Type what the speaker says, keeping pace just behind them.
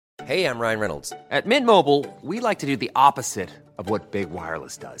Hey, I'm Ryan Reynolds. At Mint Mobile, we like to do the opposite of what Big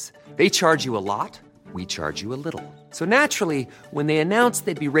Wireless does. They charge you a lot, we charge you a little. So naturally, when they announced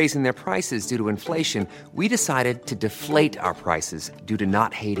they'd be raising their prices due to inflation, we decided to deflate our prices due to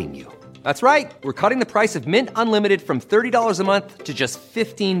not hating you. That's right. We're cutting the price of Mint Unlimited from $30 a month to just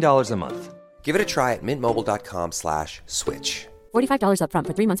 $15 a month. Give it a try at mintmobile.com/switch. $45 up front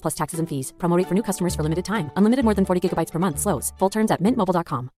for 3 months plus taxes and fees. Promo rate for new customers for limited time. Unlimited more than 40 gigabytes per month. Slows full terms at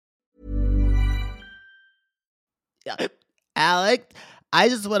mintmobile.com. Alex,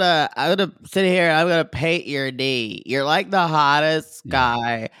 I'm gonna sit here and I'm gonna paint your knee. You're like the hottest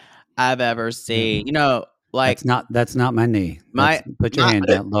guy I've ever seen. You know, like that's not my knee. Put your hand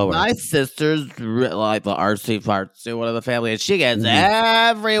down lower. My sister's like the artsy fartsy one of the family, and she gets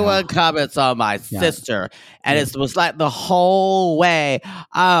everyone comments on my sister, and it was like the whole way.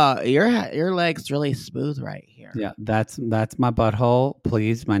 Oh, your leg's really smooth right here. Yeah, that's my butthole.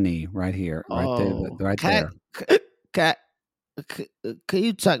 Please, my knee right here, right there. Can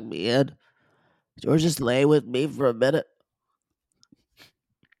you tuck me in, or just lay with me for a minute,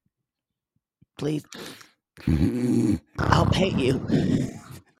 please? I'll pay you.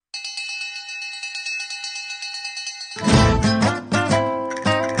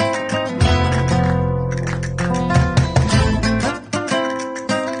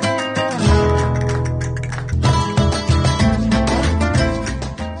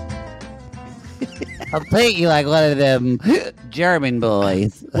 I'll paint you like one of them German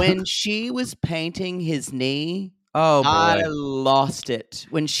boys. When she was painting his knee, oh boy, I lost it.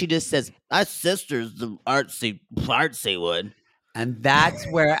 When she just says, "My sister's the artsy one," and that's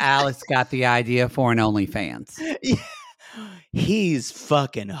where Alex got the idea for an OnlyFans. Yeah. He's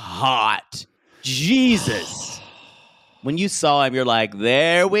fucking hot, Jesus. When you saw him, you're like,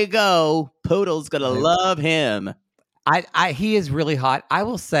 "There we go. Poodle's gonna love him." He is really hot. I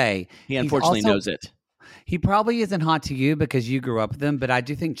will say he unfortunately knows it. He probably isn't hot to you because you grew up with him, but I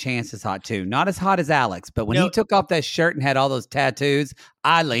do think Chance is hot too. Not as hot as Alex, but when he took off that shirt and had all those tattoos,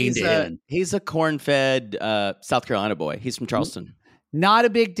 I leaned in. He's a corn-fed South Carolina boy. He's from Charleston. Not a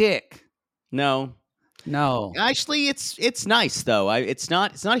big dick. No. Actually, it's nice though. It's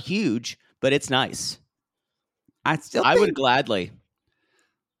not huge, but it's nice. I would gladly.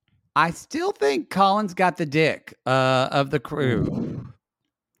 I still think Colin's got the dick of the crew.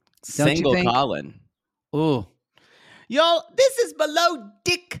 Single Colin. Ooh. Y'all, this is Below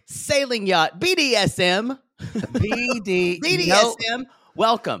Dick Sailing Yacht. BDSM. BDSM.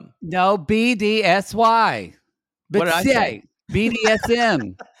 Welcome. No, BDSY. But what did I say?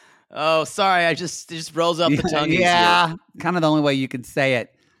 BDSM. Oh, sorry. It just rolls off the tongue. Yeah. Kind of the only way you can say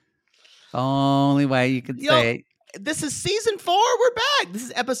it. Only way you can say it. This is season 4. We're back. This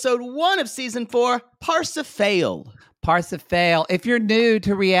is episode 1 of season 4. Parsi-FAIL. Parsi-FAIL. If you're new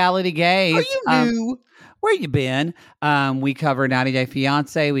to reality gaze, are you new? Where you been? We cover 90 Day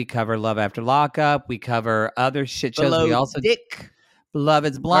Fiance. We cover Love After Lockup. We cover other shit shows. Below we also Dick. Love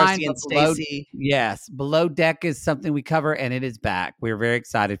is Blind. Marcy and Stacy. Yes. Below Deck is something we cover, and it is back. We're very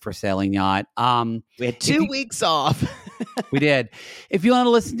excited for Sailing Yacht. We had 2 weeks off. We did. If you want to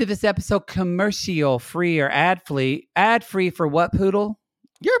listen to this episode commercial free or ad free for what, Poodle?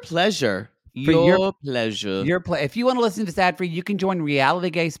 Your pleasure. Your pleasure. If you want to listen to this ad free, you can join Reality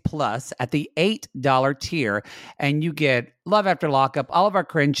Gaze Plus at the $8 tier, and you get Love After Lockup, all of our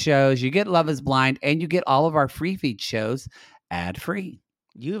cringe shows. You get Love is Blind, and you get all of our free feed shows ad free.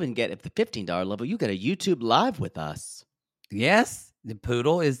 You even get, at the $15 level, you get a YouTube live with us. Yes, the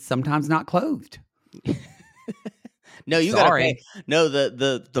Poodle is sometimes not clothed. No, you got to pay. No,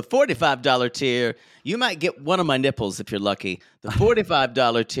 the $45 tier, you might get one of my nipples if you're lucky. The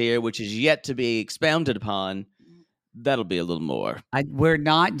 $45 tier, which is yet to be expounded upon, that'll be a little more. We're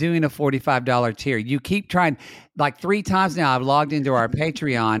not doing a $45 tier. You keep trying. Like 3 times now, I've logged into our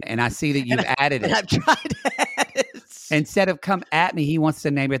Patreon, and I see that you've added it. I've tried to add it. Instead of Come At Me, he wants to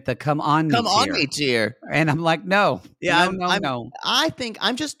name it the Come On Me tier. Come On Me tier. And I'm like, no. Yeah, no. I think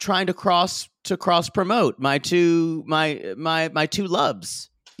I'm just trying to cross promote my two loves.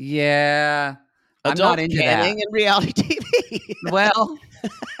 Yeah. Adult I'm not into canning that. and reality TV. Well,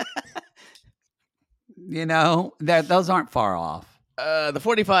 those aren't far off. The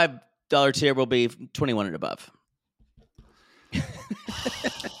 $45 tier will be 21 and above.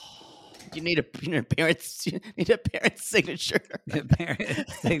 You need a parent's signature. I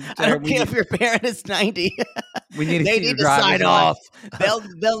don't care if your parent is 90. They need to sign off.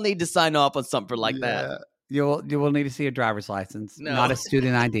 They'll need to sign off on something like that. You will need to see a driver's license, not a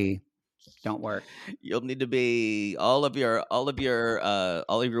student ID. Don't work. You'll need to be all of your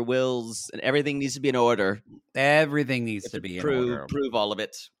wills and everything needs to be in order. Everything needs to be in order. Prove all of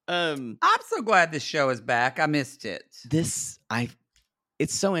it. I'm so glad this show is back. I missed it.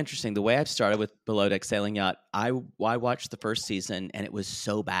 It's so interesting. The way I've started with Below Deck Sailing Yacht, I watched the first season and it was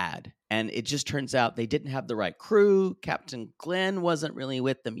so bad. And it just turns out they didn't have the right crew. Captain Glenn wasn't really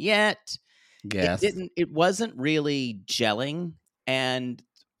with them yet. Yes. It wasn't really gelling. And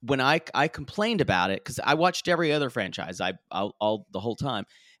when I complained about it, because I watched every other franchise all the whole time,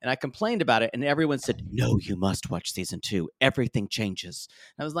 and I complained about it, and everyone said, "No, you must watch season 2. Everything changes."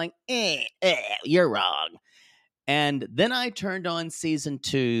 And I was like, you're wrong. And then I turned on season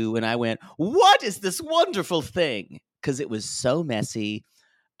 2 and I went, what is this wonderful thing? Because it was so messy.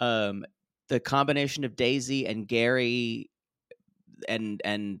 The combination of Daisy and Gary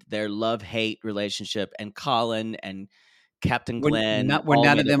and their love-hate relationship and Colin and Captain Glenn. Were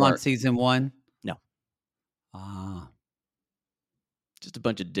none of them on season 1? No. Ah. Just a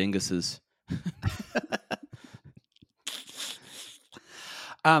bunch of dinguses.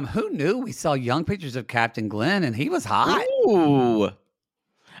 Who knew? We saw young pictures of Captain Glenn, and he was hot. Ooh,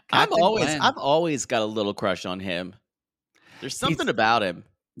 I've Glenn. always got a little crush on him. There's something about him.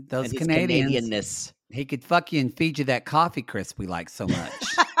 Those and Canadians. His Canadianness. He could fuck you and feed you that coffee crisp we like so much.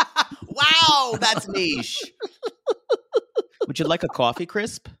 Wow, that's niche. Would you like a coffee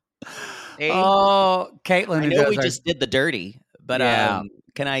crisp? Hey? Oh, Caitlin. I know we just did the dirty, but yeah.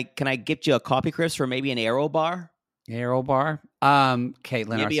 Can I get you a coffee crisp or maybe an Aero bar? Aero bar.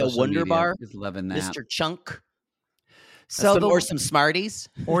 Caitlin, maybe a Wonder Bar is loving that. Mr. Chunk. So or some Smarties.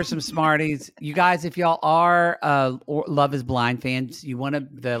 Or some Smarties. You guys, if y'all are Love is Blind fans,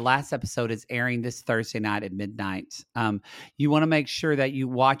 the last episode is airing this Thursday night at midnight. You want to make sure that you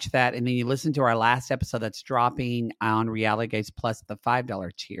watch that and then you listen to our last episode that's dropping on Reality Gaze Plus, the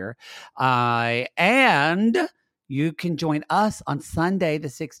 $5 tier. And you can join us on Sunday the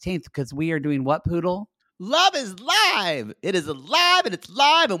 16th because we are doing what, Poodle? Love is live. It is alive and it's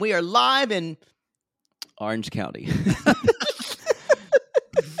live and we are live in Orange County.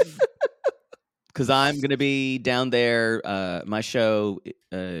 Because I'm going to be down there. My show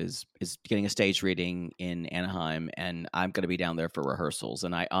is getting a stage reading in Anaheim, and I'm going to be down there for rehearsals.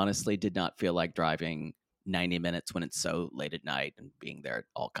 And I honestly did not feel like driving 90 minutes when it's so late at night and being there at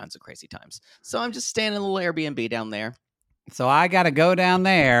all kinds of crazy times. So I'm just staying in a little Airbnb down there. So I got to go down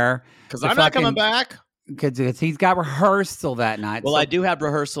there. Because I'm not coming back. Because he's got rehearsal that night. Well, I do have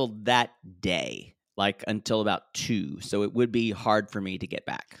rehearsal that day, like until about 2. So it would be hard for me to get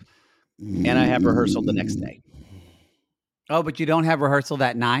back. And I have rehearsal the next day. Oh, but you don't have rehearsal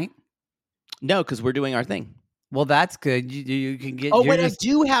that night? No, because we're doing our thing. Well, that's good. You can get. Oh, wait, I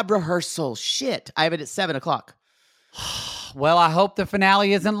do have rehearsal. Shit. I have it at 7:00. Well, I hope the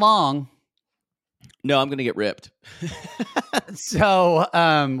finale isn't long. No, I'm going to get ripped. So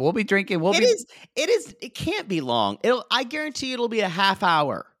we'll be drinking. It can't be long. I guarantee it'll be a half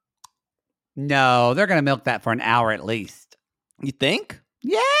hour. No, they're going to milk that for an hour at least. You think?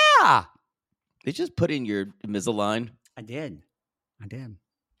 Yeah. They just put in your Invisalign. I did. I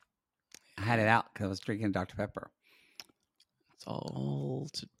had it out because I was drinking Dr. Pepper. It's all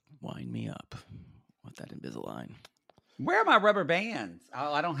to wind me up with that Invisalign. Where are my rubber bands?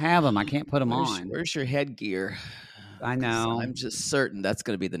 Oh, I don't have them. I can't put them on. Where's your headgear? I know. I'm just certain that's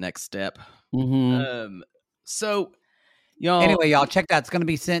going to be the next step. Mm-hmm. So, y'all. Anyway, y'all check that. It's going to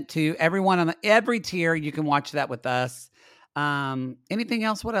be sent to everyone on every tier. You can watch that with us. Anything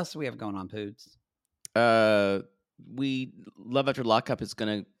else? What else do we have going on, Poods? We Love After Lockup is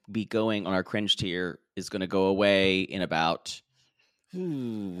going to be going on our cringe tier. Is going to go away in about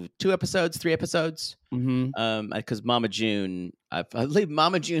 2 episodes, 3 episodes. Mm-hmm. Because Mama June, I leave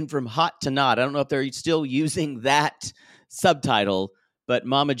Mama June from Hot to Not. I don't know if they're still using that subtitle, but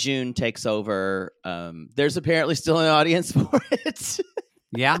Mama June takes over. There's apparently still an audience for it.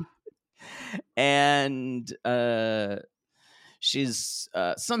 Yeah. And she's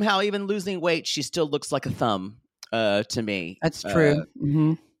somehow even losing weight. She still looks like a thumb to me. That's true.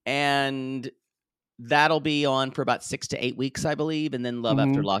 Mm-hmm. And that'll be on for about 6 to 8 weeks, I believe. And then Love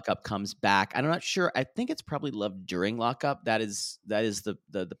After Lockup comes back. I'm not sure. I think it's probably Love During Lockup. That is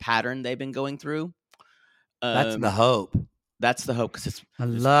the pattern they've been going through. That's the hope. That's the hope. Because I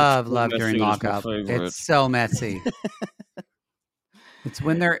love During Lockup. It's so messy. It's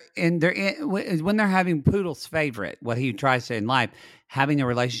when when they're having Poodle's favorite, what he tries to in life, having a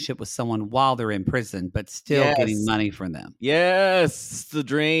relationship with someone while they're in prison, but still getting money from them. Yes, it's the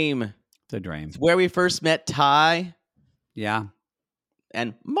dream. The dream. It's where we first met Ty. Yeah.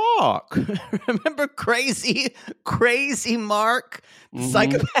 And Mark. Remember crazy Mark,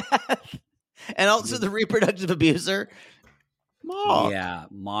 psychopath? And also the reproductive abuser, Mark. Yeah,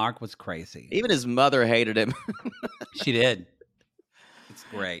 Mark was crazy. Even his mother hated him. She did. It's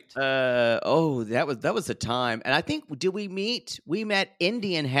great. That was a time. And I think we met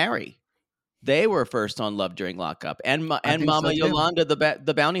Indy and Harry. They were first on Love During Lockup, and Mama so Yolanda,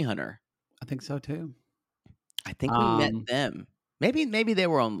 the bounty hunter. I think so too. I think we met them. Maybe they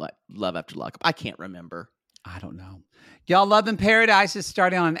were on Love After Lockup. I can't remember. I don't know. Y'all, Love in Paradise is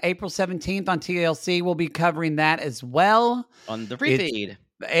starting on April 17th on TLC. We'll be covering that as well. On the free feed.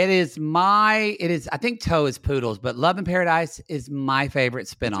 It is, I think Toe is Poodles, but Love in Paradise is my favorite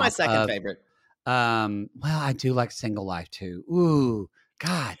spinoff. It's my second favorite. Well, I do like Single Life too. Ooh,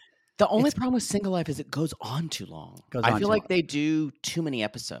 God. The only problem with Single Life is it goes on too long. I feel like they do too many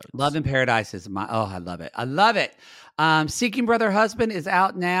episodes. Love in Paradise is I love it. I love it. Seeking Brother Husband is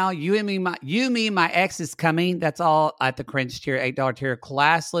out now. You, Me, My Ex is coming. That's all at the cringe tier, $8 tier.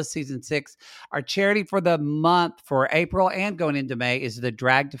 Classless season 6. Our charity for the month for April and going into May is the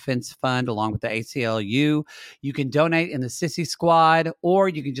Drag Defense Fund along with the ACLU. You can donate in the Sissy Squad or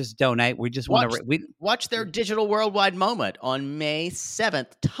you can just donate. We just want to watch their digital worldwide moment on May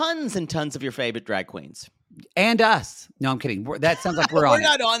 7th. Tons and tons of your favorite drag queens. And us. No, I'm kidding. That sounds like we're on We're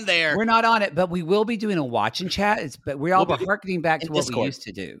not on there. We're not on it, but we will be doing a watch and chat. But we're harkening back to what we used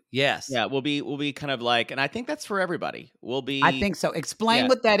to do. Yes. Yeah, we'll be kind of like, and I think that's for everybody. I think so. Explain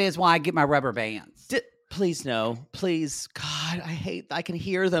what that is while I get my rubber bands. Please no. Please. God, I can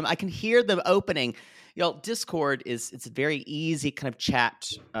hear them. I can hear them opening. Y'all, Discord it's a very easy kind of chat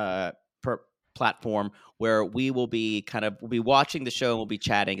platform where we'll be watching the show and we'll be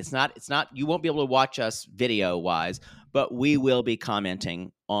chatting. It's not you won't be able to watch us video wise, but we will be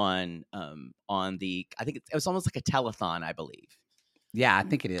commenting on the, I think it was almost like a telethon, I believe. Yeah, I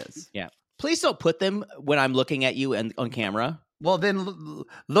think it is. Yeah. Please don't put them when I'm looking at you and on camera. Well, then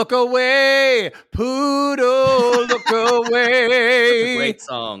look away, Poodle, look away. That's a great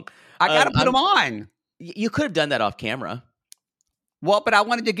song. I got to put them on. You could have done that off camera. Well, but I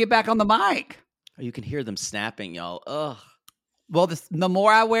wanted to get back on the mic. You can hear them snapping, y'all. Ugh. Well, the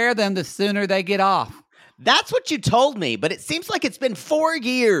more I wear them, the sooner they get off. That's what you told me, but it seems like it's been 4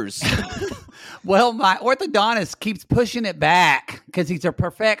 years. Well, my orthodontist keeps pushing it back because he's a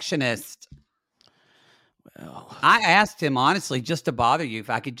perfectionist. Well, I asked him, honestly, just to bother you, if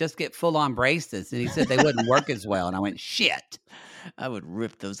I could just get full-on braces, and he said they wouldn't work as well. And I went, shit. I would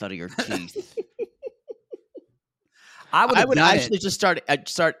rip those out of your teeth. I would actually just start.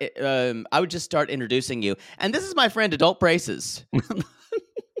 I would just start introducing you. And this is my friend, Adult Braces.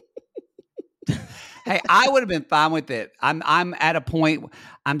 Hey, I would have been fine with it. I'm at a point.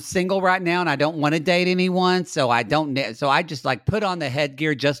 I'm single right now, and I don't want to date anyone. So I don't. So I just like put on the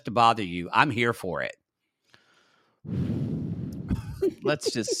headgear just to bother you. I'm here for it.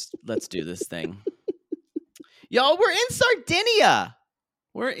 Let's do this thing, y'all. We're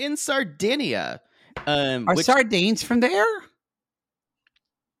in Sardinia. Are sardines from there?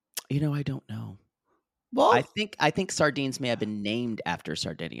 You know, I don't know. Well, I think sardines may have been named after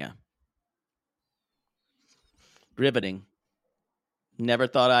Sardinia. Riveting. Never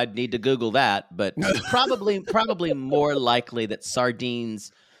thought I'd need to Google that, but probably more likely that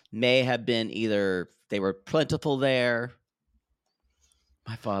sardines may have been either they were plentiful there.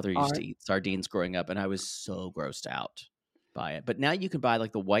 My father used to eat sardines growing up, and I was so grossed out by it. But now you can buy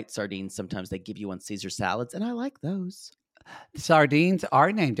like the white sardines. Sometimes they give you on Caesar salads, and I like those. Sardines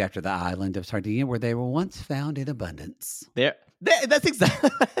are named after the island of Sardinia, where they were once found in abundance. That's exactly.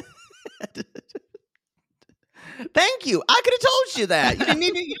 Thank you. I could have told you that. You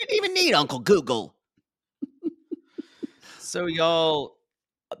didn't even need Uncle Google. So y'all,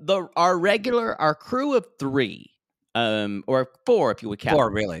 our crew of 3. Or 4 if you would count. 4,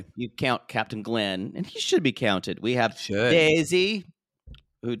 really. You count Captain Glenn, and he should be counted. We have Daisy,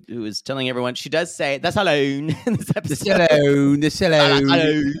 who is telling everyone, she does say, that's alone in this episode. The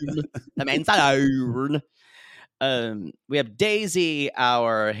saloon. The man's alone. We have Daisy,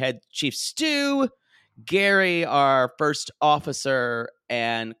 our head chief stew, Gary, our first officer,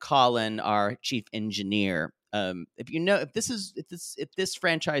 and Colin, our chief engineer. If this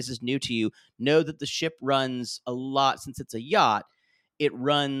franchise is new to you, know that the ship runs a lot. Since it's a yacht, it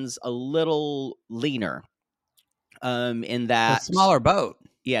runs a little leaner. In that a smaller boat.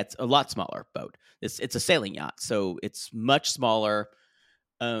 Yeah, it's a lot smaller boat. It's a sailing yacht, so it's much smaller.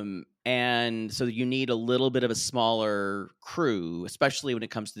 And so you need a little bit of a smaller crew, especially when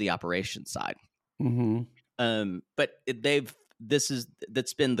it comes to the operations side. Mm-hmm. But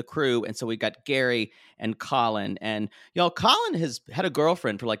that's been the crew, and so we got Gary and Colin, and y'all, Colin has had a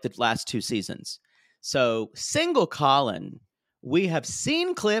girlfriend for like the last 2 seasons. So single Colin we have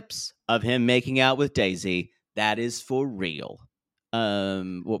seen clips of him making out with Daisy. That is for real.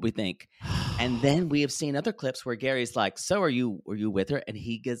 What we think. And then we have seen other clips where Gary's like, so are you with her? And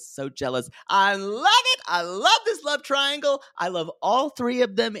he gets so jealous. I love it. I love this love triangle. I love all three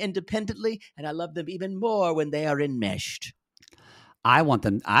of them independently, and I love them even more when they are enmeshed. I want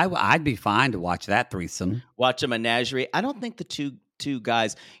them. I'd be fine to watch that threesome. Watch a menagerie. I don't think the two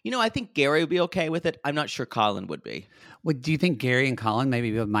guys, I think Gary would be okay with it. I'm not sure Colin would be. Well, do you think Gary and Colin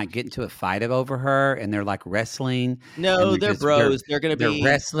maybe might get into a fight over her and they're like wrestling? No, they're bros. They're going to be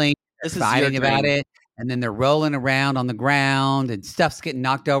wrestling, fighting about it. And then they're rolling around on the ground and stuff's getting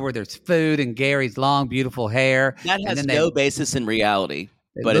knocked over. There's food and Gary's long, beautiful hair. That has no basis in reality.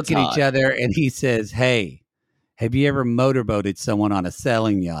 They look at each other and he says, hey, have you ever motorboated someone on a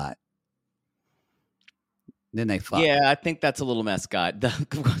sailing yacht? Then they fuck. Yeah, I think that's a little mascot.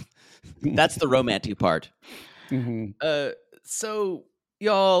 That's the romantic part. Mm-hmm. So,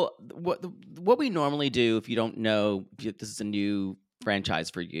 y'all, what we normally do, if you don't know, if this is a new franchise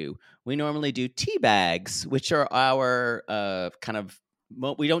for you, we normally do tea bags, which are our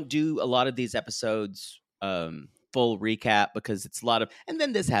we don't do a lot of these episodes full recap because it's a lot of, and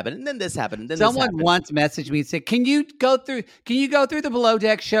then this happened, and then this happened, and then someone this happened. once messaged me and said, Can you go through the below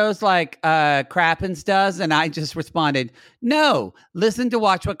deck shows like Crappens does? And I just responded, no, listen to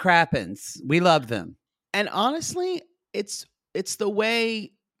Watch What Crappens. We love them. And honestly, it's the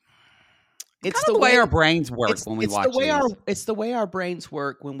way it's the way our brains work when we watch these. It's the way our brains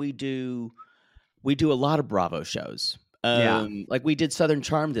work when we do a lot of Bravo shows. Like we did Southern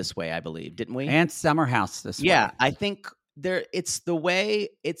Charm this way, I believe, didn't we? And Summer House this way. Yeah, I think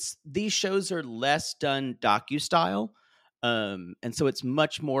these shows are less done docu-style. And so it's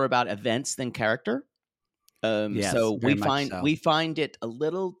much more about events than character. Yes, so we find it a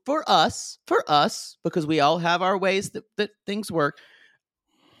little for us because we all have our ways that things work.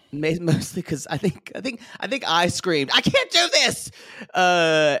 Mostly because I think I screamed, I can't do this,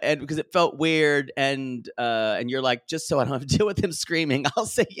 and because it felt weird, and you're like, just so I don't have to deal with him screaming, I'll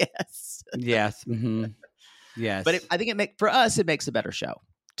say yes. Yes, mm-hmm. Yes. But I think it makes a better show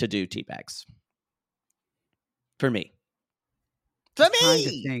to do tea bags. For me. For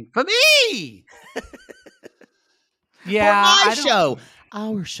me. Yeah, for my show,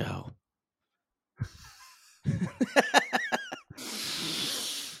 our show.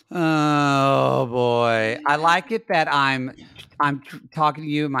 Oh boy, I like it that I'm talking to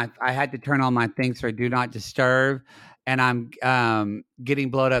you. I had to turn on my things for Do Not Disturb, and I'm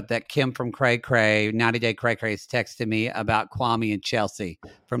getting blowed up that Kim from Cray Cray, 90 Day Cray Cray, is texting me about Kwame and Chelsea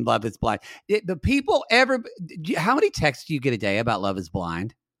from Love Is Blind. How many texts do you get a day about Love Is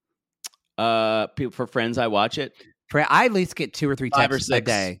Blind? People for friends, I watch it. I at least get 2 or 3 texts a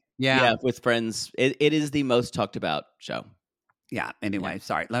day. Yeah, with friends. It is the most talked about show. Yeah. Anyway,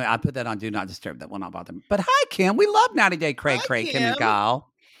 sorry. I put that on Do Not Disturb. That will not bother me. But hi, Kim. We love 90 Day Cray Cray, Kim and Kyle.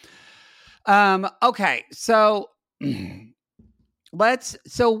 Okay. So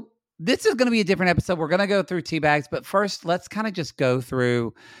so this is going to be a different episode. We're going to go through tea bags, but first let's kind of just go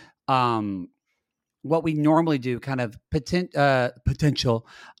through what we normally do, kind of potential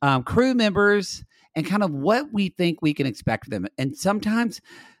crew members and kind of what we think we can expect from them. And sometimes,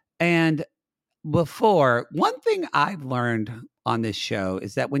 before, one thing I've learned on this show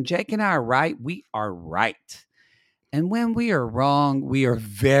is that when Jake and I are right, we are right. And when we are wrong, we are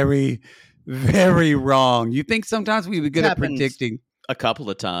very, very wrong. You think sometimes we would be good at predicting? A couple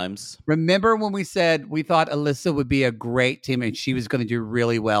of times. Remember when we said we thought Alyssa would be a great team and she was going to do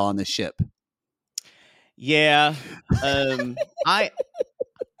really well on the ship? Yeah. I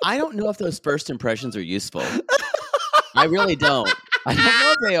don't know if those first impressions are useful. I really don't. I don't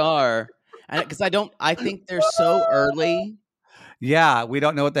know if they are. Because I think they're so early. Yeah, we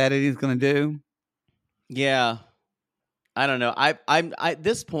don't know what that editing is going to do. Yeah, I don't know. I'm at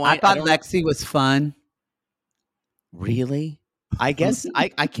this point. I thought Lexi was fun. Really? I guess I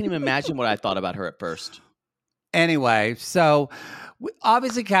can't even imagine what I thought about her at first. Anyway, so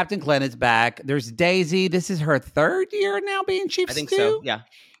obviously Captain Clint is back. There's Daisy. This is her 3rd year now being chief stew. I think so. Yeah.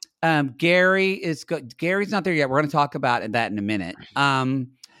 Gary's not there yet. We're going to talk about that in a minute.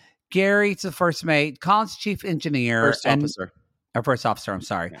 Gary's the first mate. Colin's chief engineer. First officer, I'm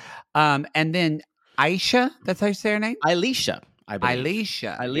sorry. Yeah. And then Aisha, that's how you say her name? Alicia, I believe.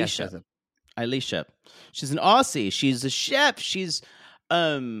 Alicia. Alicia. She's an Aussie. She's a chef. She's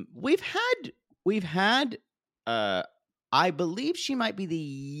we've had I believe she might be the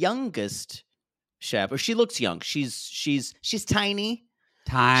youngest chef, or she looks young. She's tiny.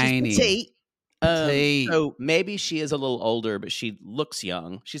 Tiny. She's petite. So maybe she is a little older, but she looks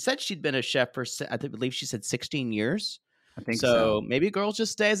young. She said she'd been a chef for, I believe she said 16 years. I think So maybe a girl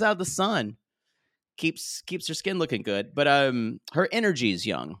just stays out of the sun, keeps her skin looking good. But her energy is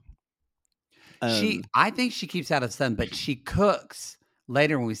young. I think she keeps out of the sun, but she cooks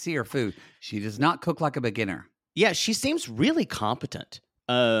later when we see her food. She does not cook like a beginner. Yeah, she seems really competent.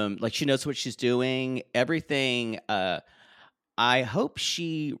 Like she knows what she's doing, everything. I hope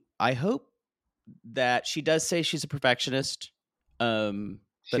that she does say she's a perfectionist.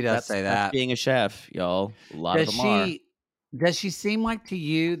 She does say that. That's being a chef, y'all. A lot of them are. Does she seem like to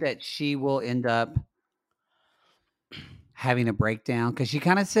you that she will end up having a breakdown? Because she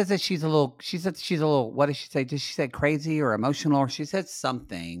kind of says that she's a little, what did she say? Did she say crazy or emotional? Or she said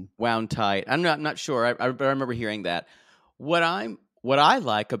something. Wound tight. I'm not sure. I remember hearing that. What I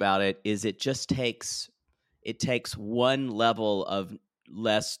like about it is it takes one level of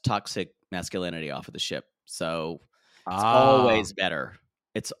less toxic masculinity off of the ship. So it's always better.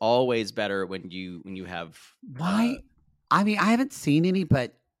 It's always better when you have why. I mean, I haven't seen any,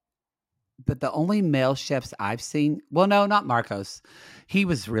 but the only male chefs I've seen, well, no, not Marcos. He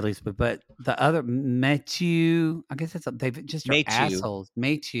was really stupid, but the other Matthew, I guess they've just are assholes.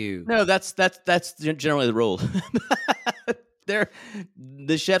 Matthew. No, that's generally the rule.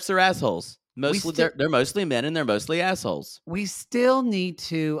 The chefs are assholes. Mostly they're mostly men and they're mostly assholes. We still need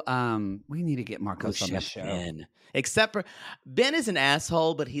to get Marcos on the show. Ben. Except for Ben is an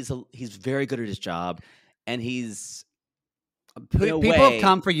asshole, but he's very good at his job, and he's people have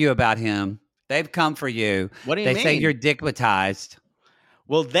come for you about him. They've come for you. What do you mean? They say you're dickmatized.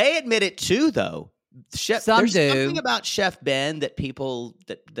 Well, they admit it too, though. There's something about Chef Ben that people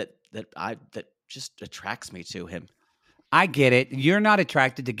that just attracts me to him. I get it. You're not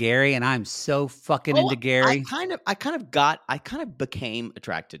attracted to Gary, and I'm so fucking into Gary. I kind of became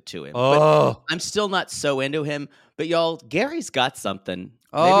attracted to him. Oh, but I'm still not so into him. But y'all, Gary's got something.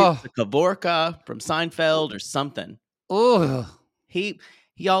 Maybe it's the Kavorka from Seinfeld or something. Oh, he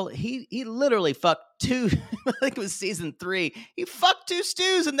literally fucked two. I think it was season 3. He fucked 2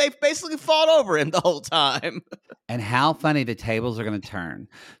 stews, and they basically fought over him the whole time. And how funny the tables are going to turn.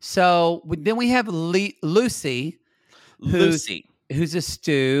 So then we have Lucy. Who's a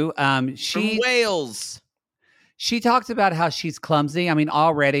stew. From Wales. She talks about how she's clumsy. I mean,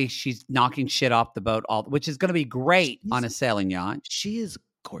 already she's knocking shit off the boat, which is going to be great on a sailing yacht. She is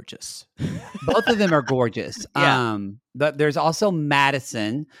gorgeous. Both of them are gorgeous. Yeah. But there's also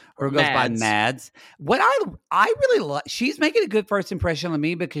Madison, who goes by Mads. What I really love, she's making a good first impression on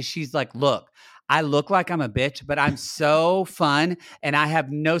me because she's like, look, I look like I'm a bitch, but I'm so fun and I have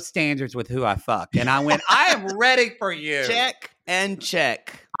no standards with who I fuck. And I went, I am ready for you. Check and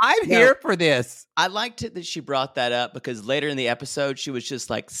check. I'm here for this. I liked it that she brought that up because later in the episode, she was just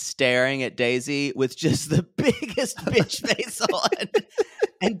like staring at Daisy with just the biggest bitch face on.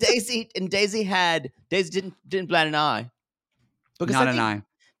 And Daisy didn't bat an eye. Because not an eye.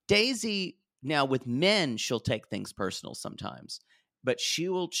 Daisy, now with men, she'll take things personal sometimes. But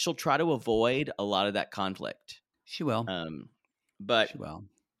she'll try to avoid a lot of that conflict. She will. But she will.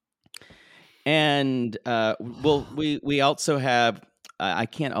 And we also have. I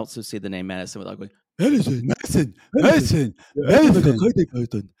can't also see the name Madison without going. Madison.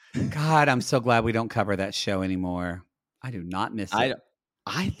 God, I'm so glad we don't cover that show anymore. I do not miss it.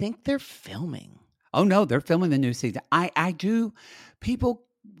 I think they're filming. Oh no, they're filming the new season. I do. People.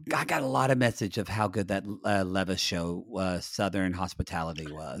 I got a lot of message of how good that Levis show, Southern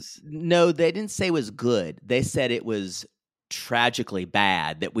Hospitality, was. No, they didn't say it was good. They said it was tragically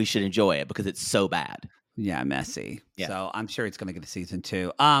bad, that we should enjoy it because it's so bad. Yeah, messy. Yeah. So I'm sure it's going to get a season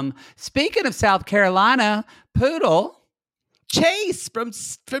 2. Speaking of South Carolina, Poodle. Chase from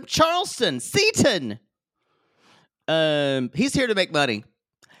Charleston, Seton. He's here to make money.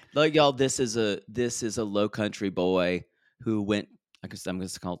 Like, y'all, this is a low country boy who went. I guess I'm going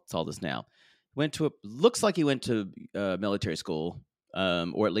to call this now. Looks like he went to military school,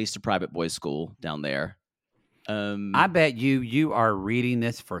 or at least a private boys' school down there. I bet you are reading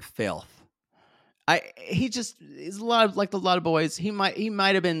this for filth. He's a lot of boys. He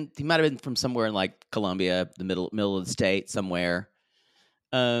might have been from somewhere in like Columbia, the middle of the state somewhere.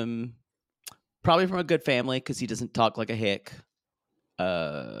 Probably from a good family because he doesn't talk like a hick.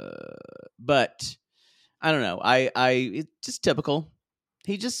 But I don't know. It's just typical.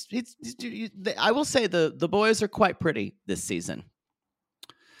 I will say the boys are quite pretty this season.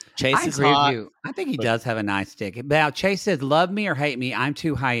 Chase is hot. With you. I think he does have a nice dick. Now, Chase says, love me or hate me, I'm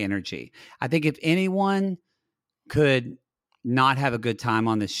too high energy. I think if anyone could not have a good time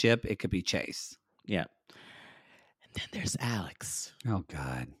on the ship, it could be Chase. Yeah. And then there's Alex. Oh,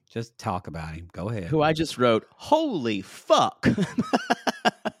 God. Just talk about him. Go ahead. Who I just wrote, holy fuck.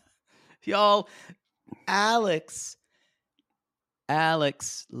 Y'all, Alex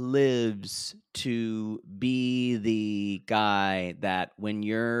Alex lives to be the guy that when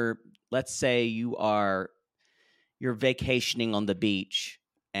let's say you're vacationing on the beach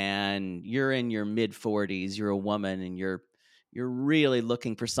and you're in your mid 40s, you're a woman and you're really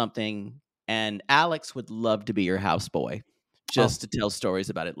looking for something, and Alex would love to be your houseboy just to tell stories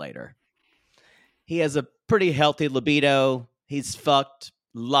about it later. He has a pretty healthy libido. He's fucked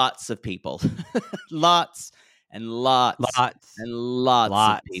lots of people. Lots and lots of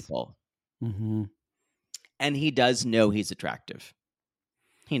people. Mm-hmm. And he does know he's attractive.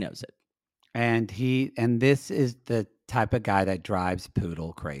 He knows it. And this is the type of guy that drives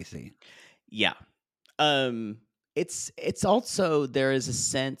Poodle crazy. Yeah. It's also, there is a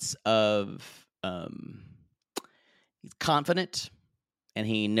sense of he's confident and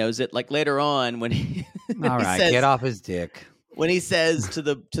he knows it. Like later on when he all right, get off his dick. When he says to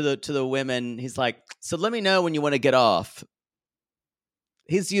the women, he's like, "So let me know when you want to get off."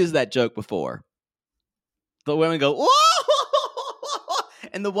 He's used that joke before. The women go, "Whoa!"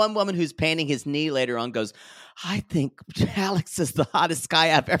 And the one woman who's painting his knee later on goes, "I think Alex is the hottest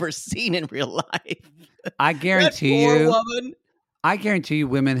guy I've ever seen in real life." I guarantee woman. I guarantee you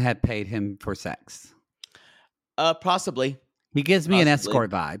women had paid him for sex. Possibly. He gives me an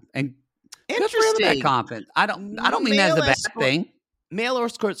escort vibe. And good for him, that confident. I don't mean that as a bad thing. Male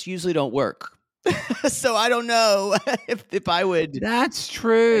escorts usually don't work. So I don't know if I would. That's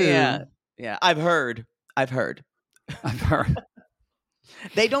true. Yeah. I've heard.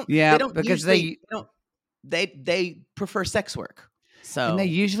 They don't. Yeah, they don't because they prefer sex work. So and they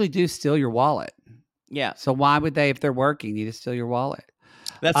usually do steal your wallet. Yeah. So why would they, if they're working, need to steal your wallet?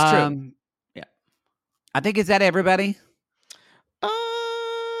 That's true. Yeah. I think, is that everybody?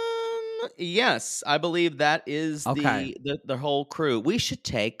 Yes, I believe that is the whole crew. We should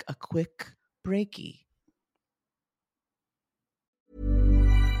take a quick breaky.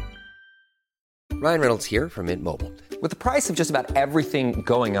 Ryan Reynolds here from Mint Mobile. With the price of just about everything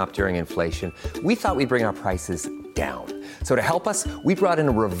going up during inflation, we thought we'd bring our prices down. So to help us, we brought in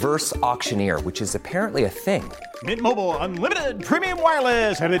a reverse auctioneer, which is apparently a thing. Mint Mobile Unlimited Premium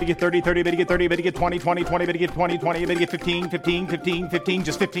Wireless. How to get 30, 30, bit to get 30, bit to get 20, 20, 20, bit to get 20, 20, bit to get 15, 15, 15, 15,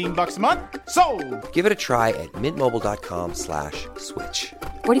 just $15 a month? Sold! Give it a try at mintmobile.com/switch.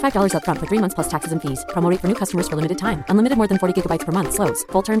 $45 up front for 3 months plus taxes and fees. Promo rate for new customers for limited time. Unlimited more than 40 gigabytes per month. Slows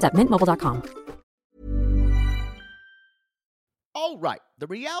full terms at mintmobile.com. All right, the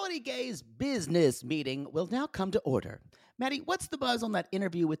Reality Gaze business meeting will now come to order. Maddie, what's the buzz on that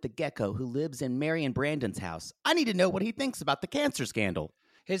interview with the gecko who lives in Mary and Brandon's house? I need to know what he thinks about the cancer scandal.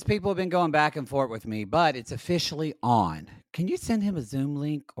 His people have been going back and forth with me, but it's officially on. Can you send him a Zoom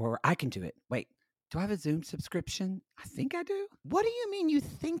link, or I can do it? Wait, do I have a Zoom subscription? I think I do. What do you mean you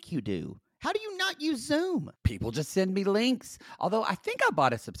think you do? How do you not use Zoom? People just send me links. Although I think I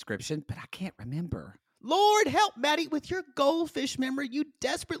bought a subscription, but I can't remember. Lord help, Maddie, with your goldfish memory, you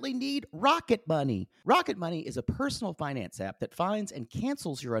desperately need Rocket Money. Rocket Money is a personal finance app that finds and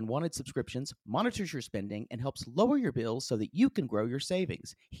cancels your unwanted subscriptions, monitors your spending, and helps lower your bills so that you can grow your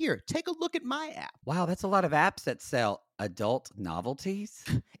savings. Here, take a look at my app. Wow, that's a lot of apps that sell adult novelties.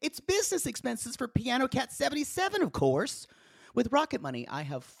 It's business expenses for Piano Cat 77, of course. With Rocket Money, I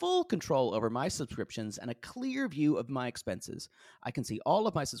have full control over my subscriptions and a clear view of my expenses. I can see all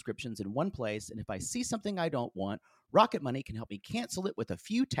of my subscriptions in one place, and if I see something I don't want, Rocket Money can help me cancel it with a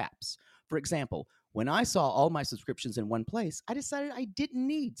few taps. For example, when I saw all my subscriptions in one place, I decided I didn't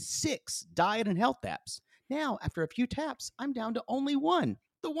need 6 diet and health apps. Now, after a few taps, I'm down to only one,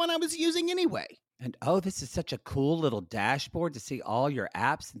 the one I was using anyway. And this is such a cool little dashboard to see all your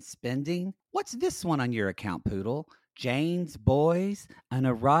apps and spending. What's this one on your account, Poodle? Jane's Boys, an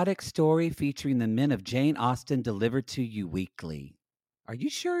erotic story featuring the men of Jane Austen delivered to you weekly. Are you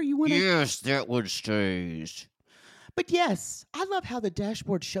sure you want to? Yes, that one stays. But yes, I love how the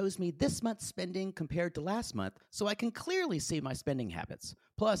dashboard shows me this month's spending compared to last month, so I can clearly see my spending habits.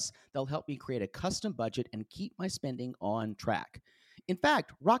 Plus, they'll help me create a custom budget and keep my spending on track. In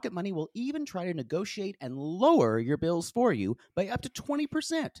fact, Rocket Money will even try to negotiate and lower your bills for you by up to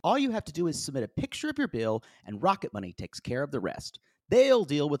 20%. All you have to do is submit a picture of your bill, and Rocket Money takes care of the rest. They'll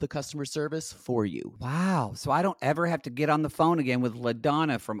deal with the customer service for you. Wow. So I don't ever have to get on the phone again with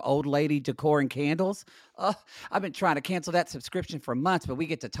LaDonna from Old Lady Decor and Candles. I've been trying to cancel that subscription for months, but we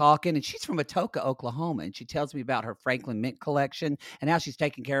get to talking, and she's from Atoka, Oklahoma, and she tells me about her Franklin Mint collection and how she's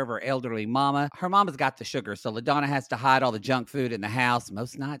taking care of her elderly mama. Her mama's got the sugar, so LaDonna has to hide all the junk food in the house.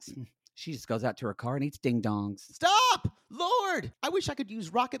 Most nights, she just goes out to her car and eats ding-dongs. Stop! Lord! I wish I could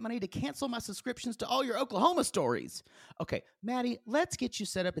use Rocket Money to cancel my subscriptions to all your Oklahoma stories. Okay, Maddie, let's get you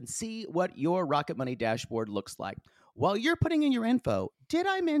set up and see what your Rocket Money dashboard looks like. While you're putting in your info, did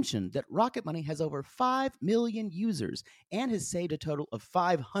I mention that Rocket Money has over 5 million users and has saved a total of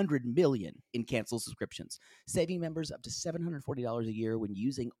 $500 million in canceled subscriptions, saving members up to $740 a year when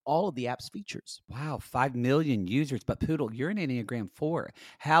using all of the app's features? Wow, 5 million users. But Poodle, you're an Enneagram 4.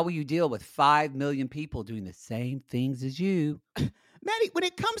 How will you deal with 5 million people doing the same things as you? Maddie, when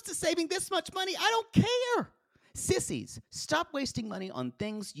it comes to saving this much money, I don't care. Sissies, stop wasting money on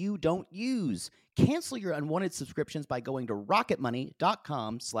things you don't use. Cancel your unwanted subscriptions by going to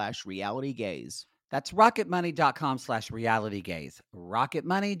rocketmoney.com/realitygaze. That's rocketmoney.com/realitygaze.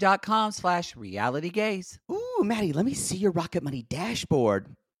 rocketmoney.com/realitygaze. Ooh, Maddie, let me see your Rocket Money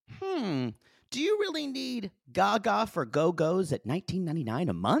dashboard. Do you really need Gaga for Go-Go's at $19.99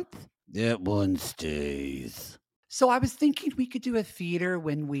 a month? That one stays. So I was thinking we could do a theater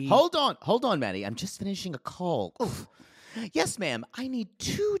when we... Hold on, Maddie. I'm just finishing a call. Oof. Yes, ma'am. I need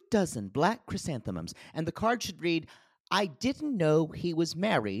 24 black chrysanthemums, and the card should read, I didn't know he was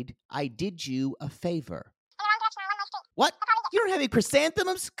married. I did you a favor. What? You don't have any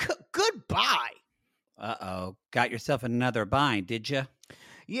chrysanthemums? Goodbye. Uh-oh. Got yourself another bind, did you?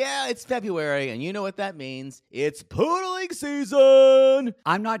 Yeah, it's February, and you know what that means. It's poodling season.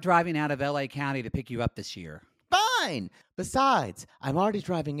 I'm not driving out of L.A. County to pick you up this year. Fine. Besides, I'm already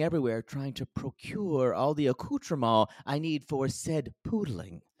driving everywhere trying to procure all the accoutrement I need for said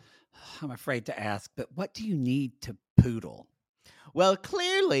poodling. I'm afraid to ask, but what do you need to poodle? Well,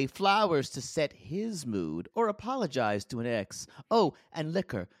 clearly flowers to set his mood or apologize to an ex. Oh, and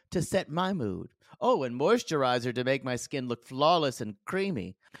liquor to set my mood. Oh, and moisturizer to make my skin look flawless and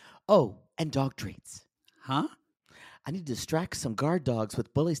creamy. Oh, and dog treats. Huh? I need to distract some guard dogs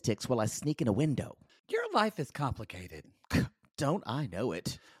with bully sticks while I sneak in a window. Your life is complicated. Don't I know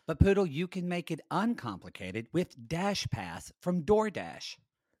it? But Poodle, you can make it uncomplicated with Dash Pass from DoorDash.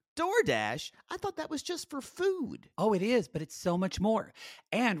 DoorDash? I thought that was just for food. Oh, it is, but it's so much more.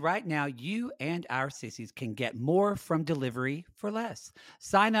 And right now, you and our sissies can get more from delivery for less.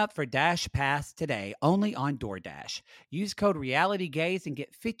 Sign up for Dash Pass today, only on DoorDash. Use code RealityGaze and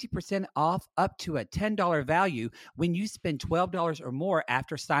get 50% off up to a $10 value when you spend $12 or more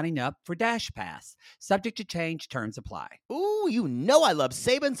after signing up for Dash Pass. Subject to change, terms apply. Ooh, you know I love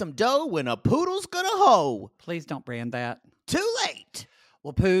saving some dough when a poodle's gonna hoe. Please don't brand that. Too late.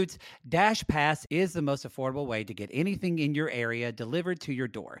 Well, Poods, Dash Pass is the most affordable way to get anything in your area delivered to your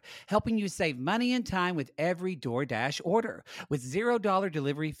door, helping you save money and time with every DoorDash order. With $0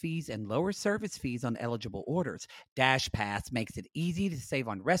 delivery fees and lower service fees on eligible orders, Dash Pass makes it easy to save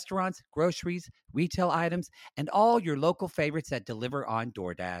on restaurants, groceries, retail items, and all your local favorites that deliver on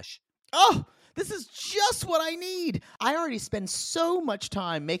DoorDash. Oh, this is just what I need. I already spend so much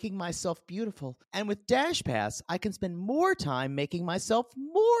time making myself beautiful. And with Dash Pass, I can spend more time making myself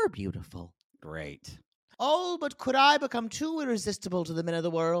more beautiful. Great. Oh, but could I become too irresistible to the men of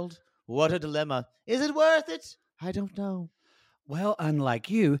the world? What a dilemma. Is it worth it? I don't know. Well, unlike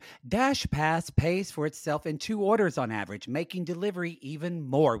you, Dash Pass pays for itself in 2 orders on average, making delivery even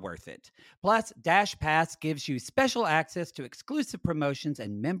more worth it. Plus, Dash Pass gives you special access to exclusive promotions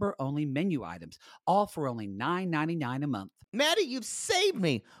and member-only menu items, all for only $9.99 a month. Maddie, you've saved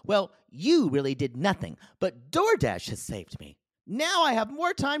me. Well, you really did nothing, but DoorDash has saved me. Now I have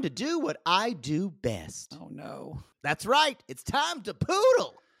more time to do what I do best. Oh, no. That's right. It's time to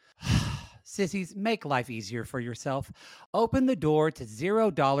poodle. Sissies, make life easier for yourself. Open the door to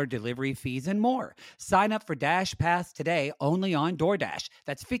 $0 delivery fees and more. Sign up for Dash Pass today only on DoorDash.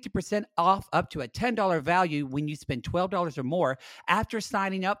 That's 50% off up to a $10 value when you spend $12 or more after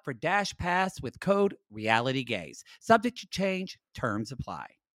signing up for Dash Pass with code RealityGaze. Subject to change, terms apply.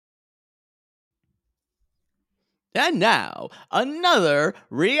 And now, another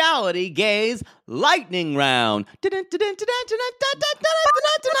Reality Gaze lightning round.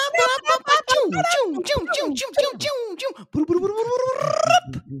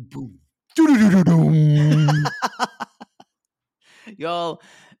 Y'all,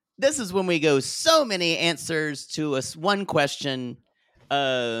 this is when we go so many answers to us one question,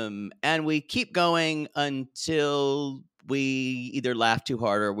 and we keep going until we either laugh too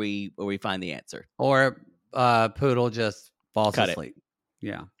hard or we find the answer. Or Poodle just falls Cut asleep.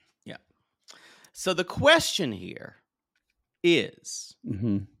 Yeah. So the question here is,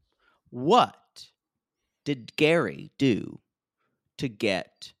 what did Gary do to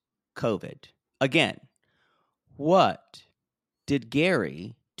get COVID? Again, what did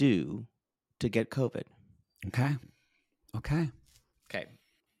Gary do to get COVID? Okay. Okay. Are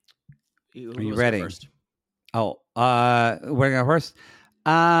you ready? First? Oh, we're going first.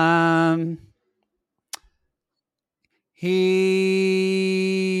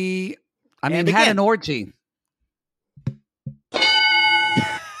 He had an orgy.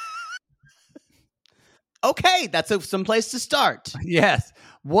 Okay, that's some place to start. Yes.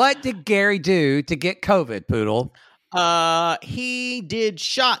 What did Gary do to get COVID, Poodle? He did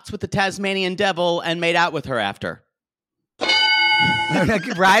shots with the Tasmanian devil and made out with her after.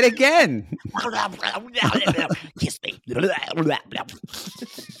 Right again. Kiss me. What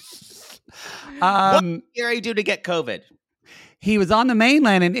did Gary do to get COVID? He was on the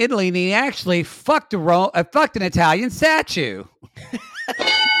mainland in Italy, and he actually fucked an Italian statue.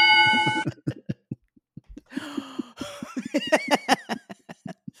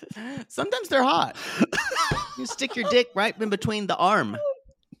 Sometimes they're hot. You stick your dick right in between the arm.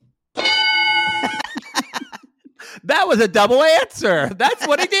 That was a double answer. That's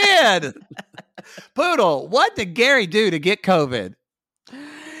what he did. Poodle, what did Gary do to get COVID?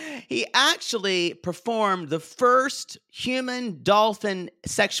 He actually performed the first human-dolphin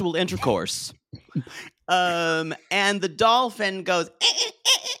sexual intercourse. And the dolphin goes,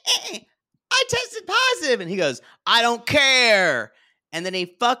 I tested positive. And he goes, I don't care. And then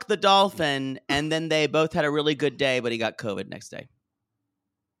he fucked the dolphin, and then they both had a really good day, but he got COVID next day.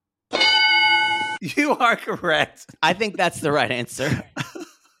 You are correct. I think that's the right answer.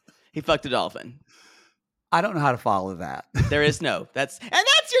 He fucked a dolphin. I don't know how to follow that. There is no. That's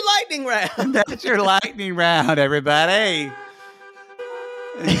your lightning round. That's your lightning round, everybody.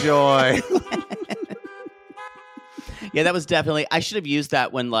 Enjoy. Yeah, that was definitely. I should have used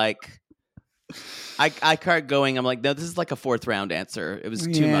that when I kept going. I'm like, no, this is like a fourth round answer. It was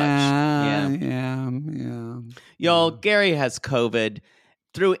too much. Yeah. Y'all, Gary has COVID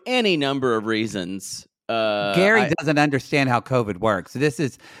through any number of reasons. Gary doesn't understand how COVID works. This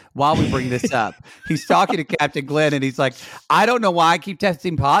is while we bring this up. He's talking to Captain Glenn, and he's like, I don't know why I keep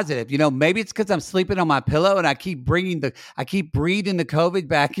testing positive. Maybe it's because I'm sleeping on my pillow, and I keep breathing the COVID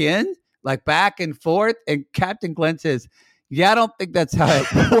back in, like back and forth. And Captain Glenn says, yeah, I don't think that's how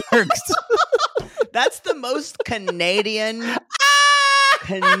it works. That's the most Canadian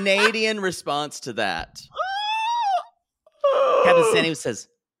response to that. Captain Sandy says,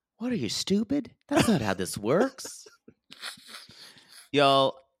 what are you, stupid? That's not how this works.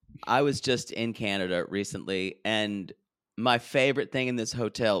 Y'all, I was just in Canada recently, and my favorite thing in this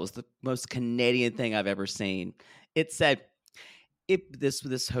hotel was the most Canadian thing I've ever seen. It said, if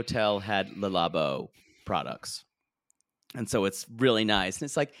this hotel had Le Labo products. And so it's really nice. And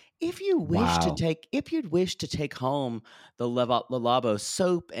it's like, if you wish to take home the Le Labo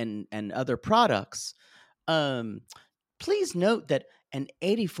soap and other products, please note that an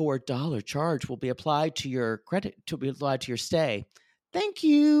 $84 charge will be applied to your stay. Thank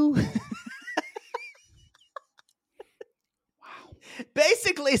you. Wow.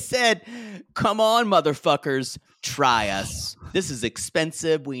 Basically said, come on, motherfuckers, try us. This is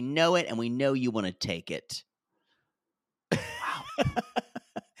expensive. We know it, and we know you want to take it. Wow.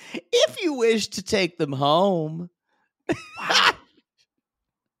 If you wish to take them home. Wow.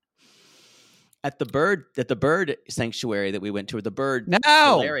 At the bird sanctuary that we went to, or the bird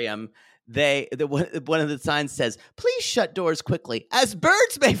solarium, one of the signs says, "Please shut doors quickly, as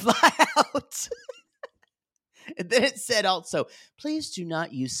birds may fly out." And then it said also, "Please do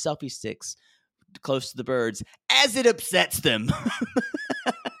not use selfie sticks close to the birds, as it upsets them."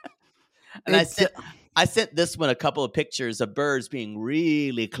 And I sent this one a couple of pictures of birds being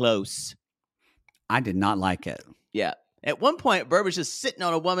really close. I did not like it. Yeah. At one point, a bird was just sitting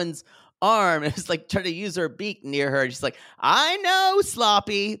on a woman's arm and was like trying to use her beak near her. She's like, I know,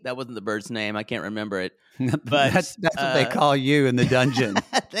 Sloppy. That wasn't the bird's name. I can't remember it. But that's what they call you in the dungeon.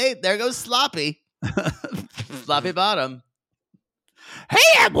 There goes Sloppy. Sloppy Bottom.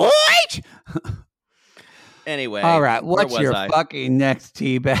 Hey, boys! Anyway. All right. What's your fucking next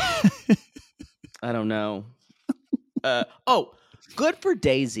tea bag? I don't know. Good for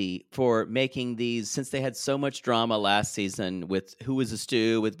Daisy for making these, since they had so much drama last season with Who Was a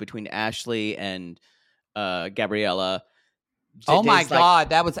Stew between Ashley and Gabriella. Oh my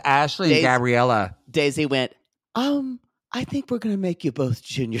God, that was Ashley and Gabriella. Daisy went, I think we're going to make you both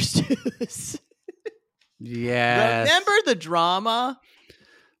junior stews. Yes. Remember the drama?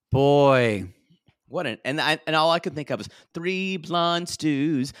 Boy. And all I could think of was 3 blonde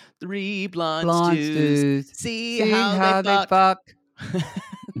stews, 3 blonde stews. See how they fuck.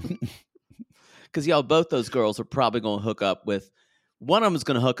 Because both those girls are probably going to hook up with, one of them is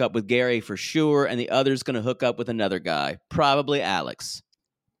going to hook up with Gary for sure, and the other's going to hook up with another guy, probably Alex.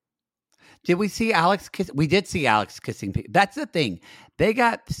 Did we see Alex kiss? We did see Alex kissing people. That's the thing. They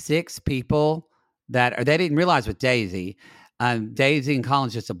got 6 people they didn't realize with Daisy. Daisy and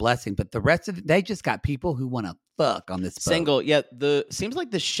Colin's just a blessing, but the rest of they just got people who want to fuck on this boat. Single. Yeah, seems like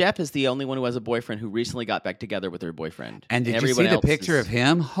the chef is the only one who has a boyfriend who recently got back together with her boyfriend. And did you see the picture of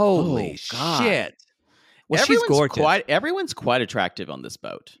him? Holy shit. Well, she's gorgeous. Everyone's quite attractive on this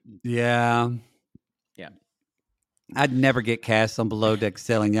boat. Yeah. Yeah. I'd never get cast on Below Deck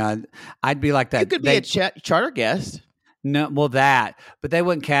Sailing. I'd be like that. You could be a charter guest. No, well, but they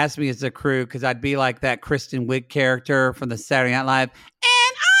wouldn't cast me as a crew because I'd be like that Kristen Wiig character from the Saturday Night Live. And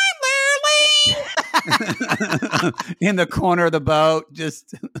I'm Lurleen in the corner of the boat.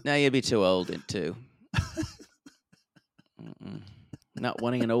 Just no, you'd be too old too. Not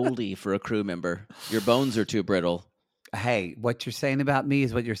wanting an oldie for a crew member. Your bones are too brittle. Hey, what you're saying about me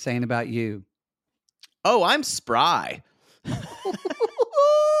is what you're saying about you. Oh, I'm spry.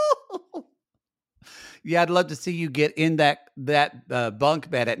 Yeah, I'd love to see you get in that bunk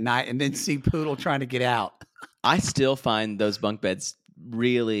bed at night and then see Poodle trying to get out. I still find those bunk beds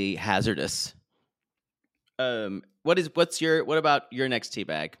really hazardous. What about your next tea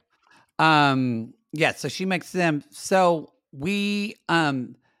bag? Yeah, so she makes them. So we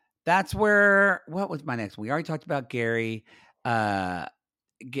that's where what was my next one? We already talked about Gary. So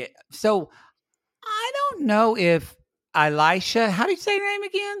I don't know if Elisha, how do you say your name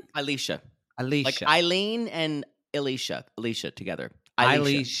again? Alicia. Like Eileen and Alicia together.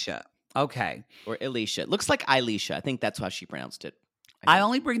 Elisha. Okay. Or Alicia. It looks like Elisha. I think that's how she pronounced it. I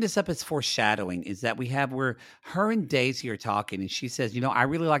only bring this up as foreshadowing is that we have where her and Daisy are talking and she says, I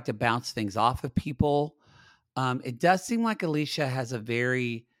really like to bounce things off of people. It does seem like Alicia has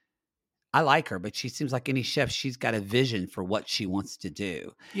I like her, but she seems like any chef, she's got a vision for what she wants to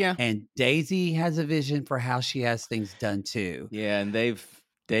do. Yeah. And Daisy has a vision for how she has things done too. Yeah, and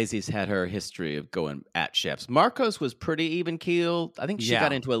Daisy's had her history of going at chefs. Marcos was pretty even keeled. I think he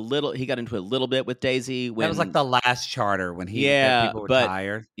got into a little bit with Daisy. That was like the last charter when people were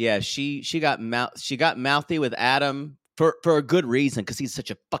tired. Yeah, she got mouthy with Adam for a good reason because he's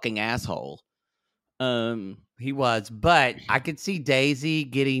such a fucking asshole. He was, but I could see Daisy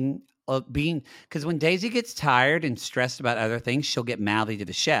getting because when Daisy gets tired and stressed about other things, she'll get mouthy to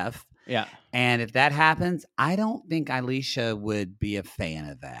the chef. Yeah. And if that happens, I don't think Elisha would be a fan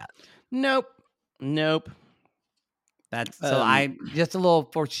of that. Nope. That's so I just a little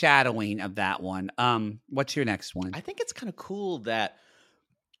foreshadowing of that one. What's your next one? I think it's kind of cool that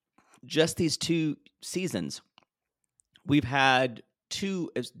just these 2 seasons, we've had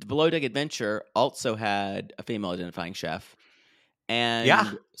Below Deck Adventure also had a female identifying chef.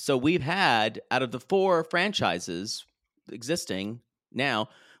 And so we've had, out of the 4 franchises existing now,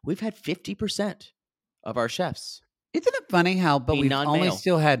 we've had 50% of our chefs. Isn't it funny but we've only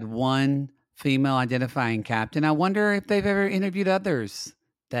still had 1 female identifying captain. I wonder if they've ever interviewed others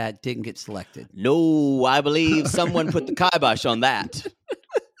that didn't get selected. No, I believe someone put the kibosh on that.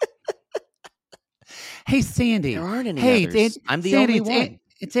 Hey, Sandy. There aren't any others. I'm the only one.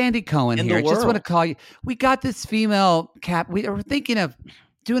 It's Andy Cohen here. I just want to call you. We got this female cap. We were thinking of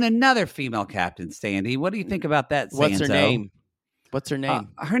doing another female captain, Sandy. What do you think about that, What's her name?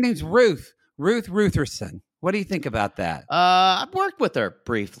 Her name's Ruth. Ruth Rutherson. What do you think about that? I've worked with her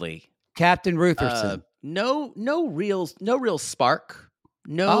briefly. Captain Rutherson. No real spark.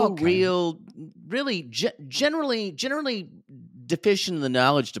 Really generally deficient in the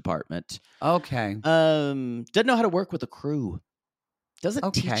knowledge department. Okay. Doesn't know how to work with a crew.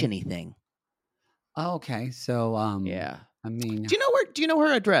 Doesn't teach anything. Okay. So yeah. I mean, do you know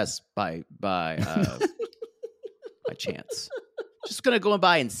her address by by chance? Just gonna go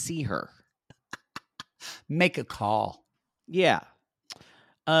by and see her. Make a call. Yeah.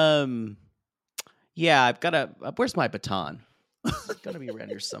 Yeah, I've got where's my baton? It's gotta be around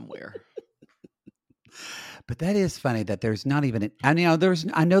here somewhere. But that is funny that there's not even. I know there's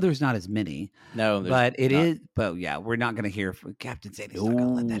not as many. No, but it is. But yeah, we're not going to hear from Captain Sandy's not going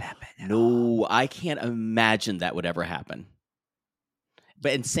to let that happen. No, I can't imagine that would ever happen.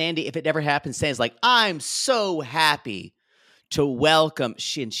 But in Sandy, if it never happens, Sandy's like, I'm so happy to welcome.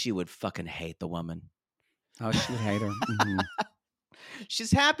 She would fucking hate the woman. Oh, she would hate her. Mm-hmm.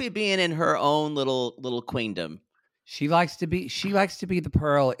 She's happy being in her own little queendom. She likes to be the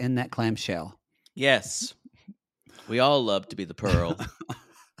pearl in that clamshell. Yes. We all love to be the pearl.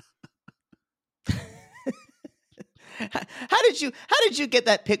 How did you get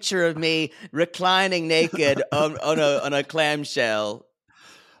that picture of me reclining naked on a clamshell?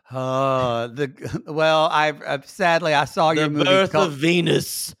 Sadly I saw your movie Birth of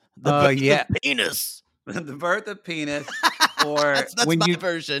Venus. The birth of penis. The birth of penis. Or that's my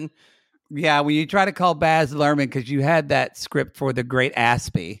version. Yeah, when you try to call Baz Luhrmann because you had that script for The Great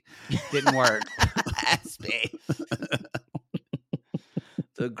Aspie, didn't work. Aspie.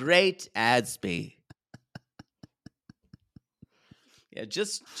 The Great Aspie. Yeah,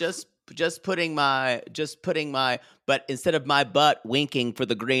 just putting my, but instead of my butt winking for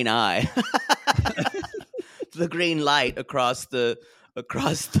the green eye. the green light across the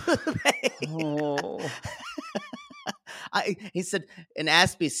Oh. He said, and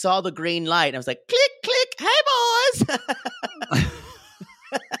Aspie saw the green light, and I was like, click, click, hey boys.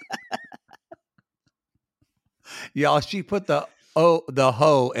 Y'all, she put the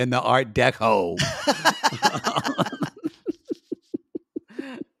hoe in the Art Deco.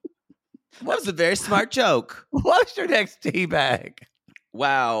 That was a very smart joke. What's your next tea bag?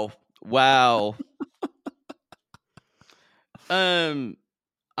 Wow. I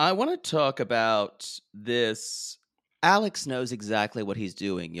want to talk about this. Alex knows exactly what he's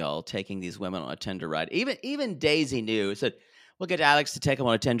doing, y'all, taking these women on a Tinder ride. Even Daisy knew. Said, we'll get Alex to take him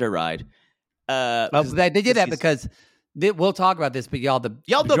on a Tinder ride. They did that because we'll talk about this, but y'all, the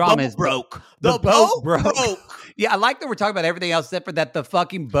drama boat is broke. The boat broke. Yeah, I like that we're talking about everything else except for that the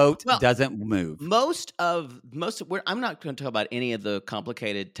fucking boat doesn't move. I'm not going to talk about any of the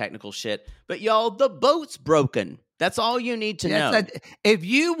complicated technical shit, but y'all, the boat's broken. That's all you need to know. If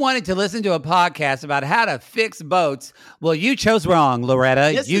you wanted to listen to a podcast about how to fix boats, well, you chose wrong,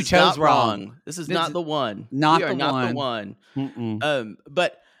 Loretta. You chose wrong. This is not the one. Not the one. Mm-mm.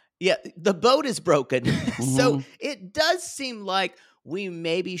 But yeah, the boat is broken. So it does seem like we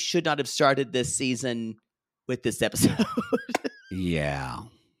maybe should not have started this season with this episode. Yeah.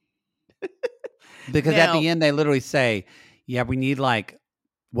 Because at the end, they literally say, yeah, we need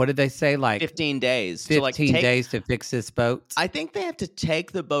what did they say? 15 days. 15 days to fix this boat? I think they have to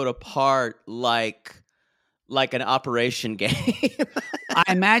take the boat apart like an operation game. I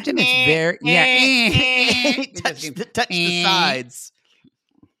imagine it's very... touch the sides.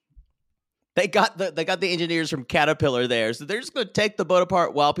 They got the engineers from Caterpillar there, so they're just going to take the boat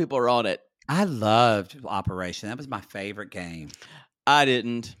apart while people are on it. I loved Operation. That was my favorite game. I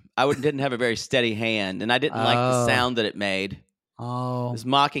didn't. I didn't have a very steady hand, and I didn't like the sound that it made. Oh. It was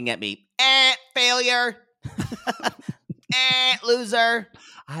mocking at me. Failure. Loser.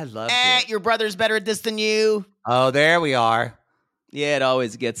 I loved it. Your brother's better at this than you. Oh, there we are. Yeah, it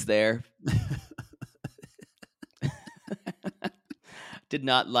always gets there. Did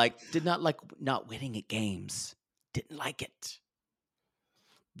not like not winning at games. Didn't like it.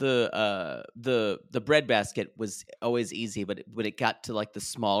 The breadbasket was always easy, but when it got to the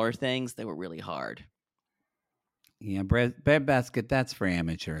smaller things, they were really hard. Yeah, breadbasket, that's for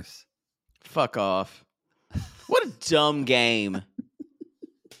amateurs. Fuck off. What a dumb game.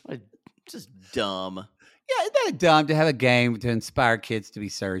 Just dumb. Yeah, isn't that dumb to have a game to inspire kids to be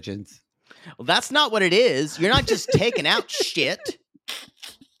surgeons? Well, that's not what it is. You're not just taking out shit.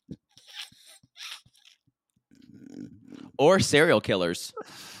 Or serial killers.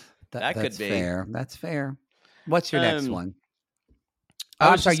 That could be. Fair. That's fair. What's your next one?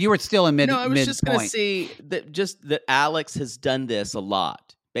 I'm sorry, you were still in mid. No, I was just going to see that Alex has done this a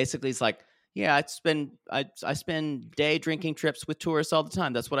lot. Basically, it's like, yeah, I spend day drinking trips with tourists all the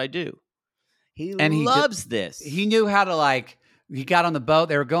time. That's what I do. He loves this. He knew how to he got on the boat.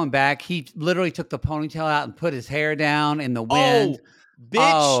 They were going back. He literally took the ponytail out and put his hair down in the wind.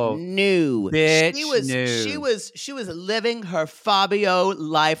 Bitch knew. Bitch She was living her Fabio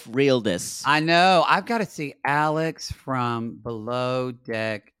life realness. I know. I've got to see Alex from Below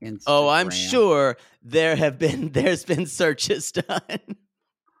Deck Instagram. Oh, I'm sure there's been searches done. His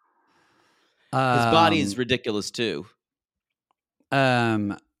body is ridiculous too.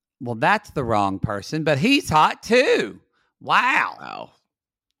 Well, that's the wrong person, but he's hot too. Wow.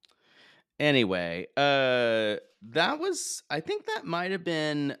 Anyway, I think that might have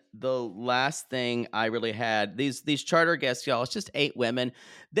been the last thing I really had. These charter guests, y'all, it's just 8 women.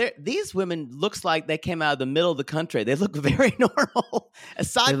 These women looks like they came out of the middle of the country. They look very normal.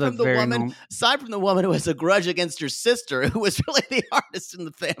 Aside from the woman who has a grudge against her sister, who was really the artist in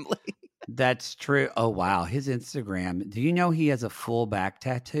the family. That's true. Oh, wow. His Instagram. Do you know he has a full back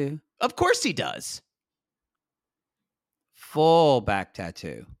tattoo? Of course he does. Full back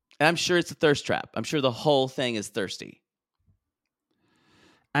tattoo. And I'm sure it's a thirst trap. I'm sure the whole thing is thirsty.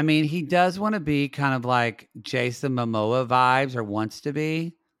 I mean, he does want to be kind of like Jason Momoa vibes, or wants to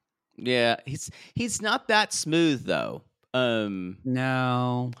be. Yeah, he's not that smooth though.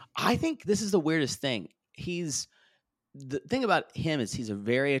 No. I think this is the weirdest thing. The thing about him is he's a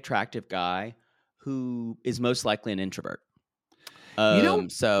very attractive guy who is most likely an introvert. You know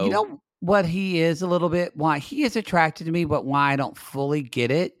what he is a little bit, why he is attracted to me, but why I don't fully get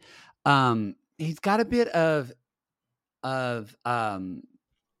it. He's got a bit of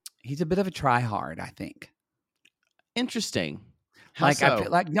he's a bit of a try-hard, I think. Interesting. I feel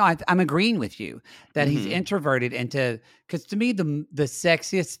I'm agreeing with you that he's introverted because to me the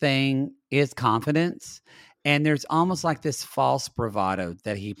sexiest thing is confidence, and there's almost like this false bravado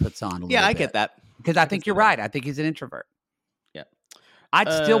that he puts on. I get that. Because I think you're right. I think he's an introvert. Yeah.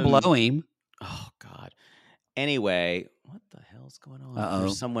 I'd still blow him. Oh, God. Anyway, what the hell's going on? Uh-oh.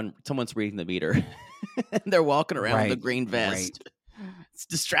 Someone's reading the meter. They're walking around with a green vest. It's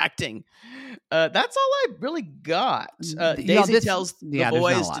distracting. That's all I really got. Daisy tells the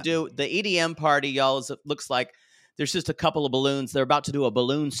boys to do the EDM party, y'all. It looks like there's just a couple of balloons. They're about to do a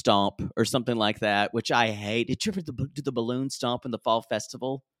balloon stomp or something like that, which I hate. Did you ever do the balloon stomp in the fall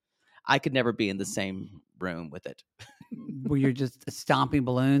festival? I could never be in the same room with it. Where you're just stomping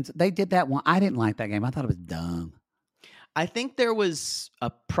balloons. They did that one. I didn't like that game. I thought it was dumb. I think there was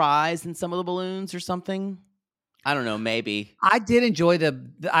a prize in some of the balloons or something. I don't know, maybe. I did enjoy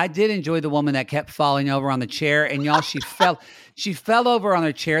the woman that kept falling over on the chair, and y'all, she fell over on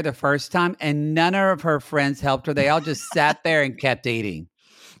her chair the first time, and none of her friends helped her. They all just sat there and kept eating.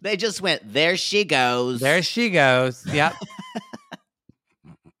 They just went, there she goes. There she goes. Yep.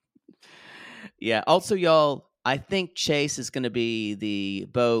 Yeah. Also, y'all, I think Chase is going to be the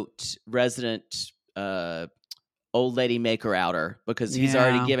boat resident old lady maker-outer because he's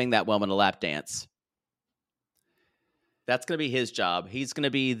already giving that woman a lap dance. That's going to be his job. He's going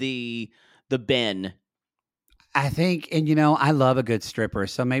to be the Ben. I think, and I love a good stripper,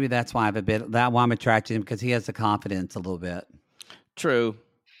 so maybe that's why I'm attracted to him because he has the confidence a little bit. True.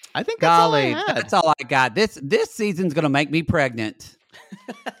 I think that's all I had. That's all I got. This season's going to make me pregnant.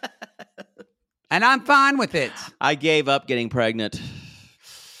 And I'm fine with it. I gave up getting pregnant.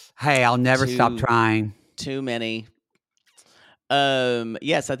 Hey, I'll never stop trying. Too many.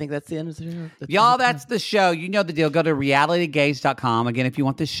 Yes, I think that's the end of the show. Y'all, that's the show. You know the deal. Go to realitygaze.com. Again, if you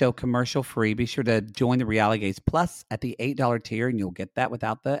want this show commercial free, be sure to join the Reality Gaze Plus at the $8 tier, and you'll get that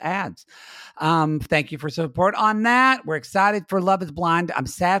without the ads. Thank you for support on that. We're excited for Love is Blind. I'm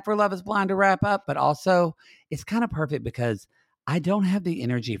sad for Love is Blind to wrap up, but also it's kind of perfect because I don't have the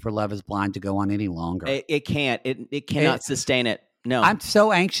energy for Love is Blind to go on any longer. It can't. It cannot sustain it. No. I'm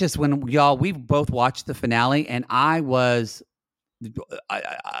so anxious when we both watched the finale, and I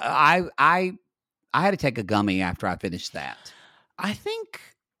had to take a gummy after I finished that. I think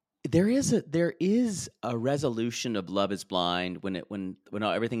there is a resolution of Love is Blind when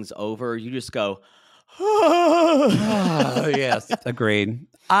everything's over. You just go, yes, agreed.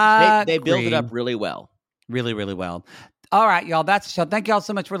 They build it up really well. Really, really well. All right, y'all. That's the show. Thank y'all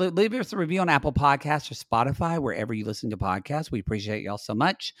so much for leaving us a review on Apple Podcasts or Spotify, wherever you listen to podcasts. We appreciate y'all so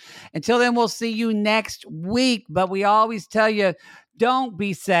much. Until then, we'll see you next week. But we always tell you, don't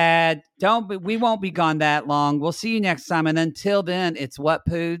be sad. We won't be gone that long. We'll see you next time. And until then, it's what,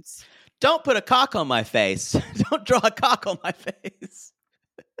 Poods? Don't put a cock on my face. Don't draw a cock on my face.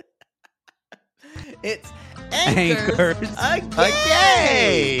 It's Anchors a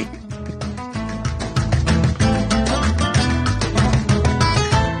Gay.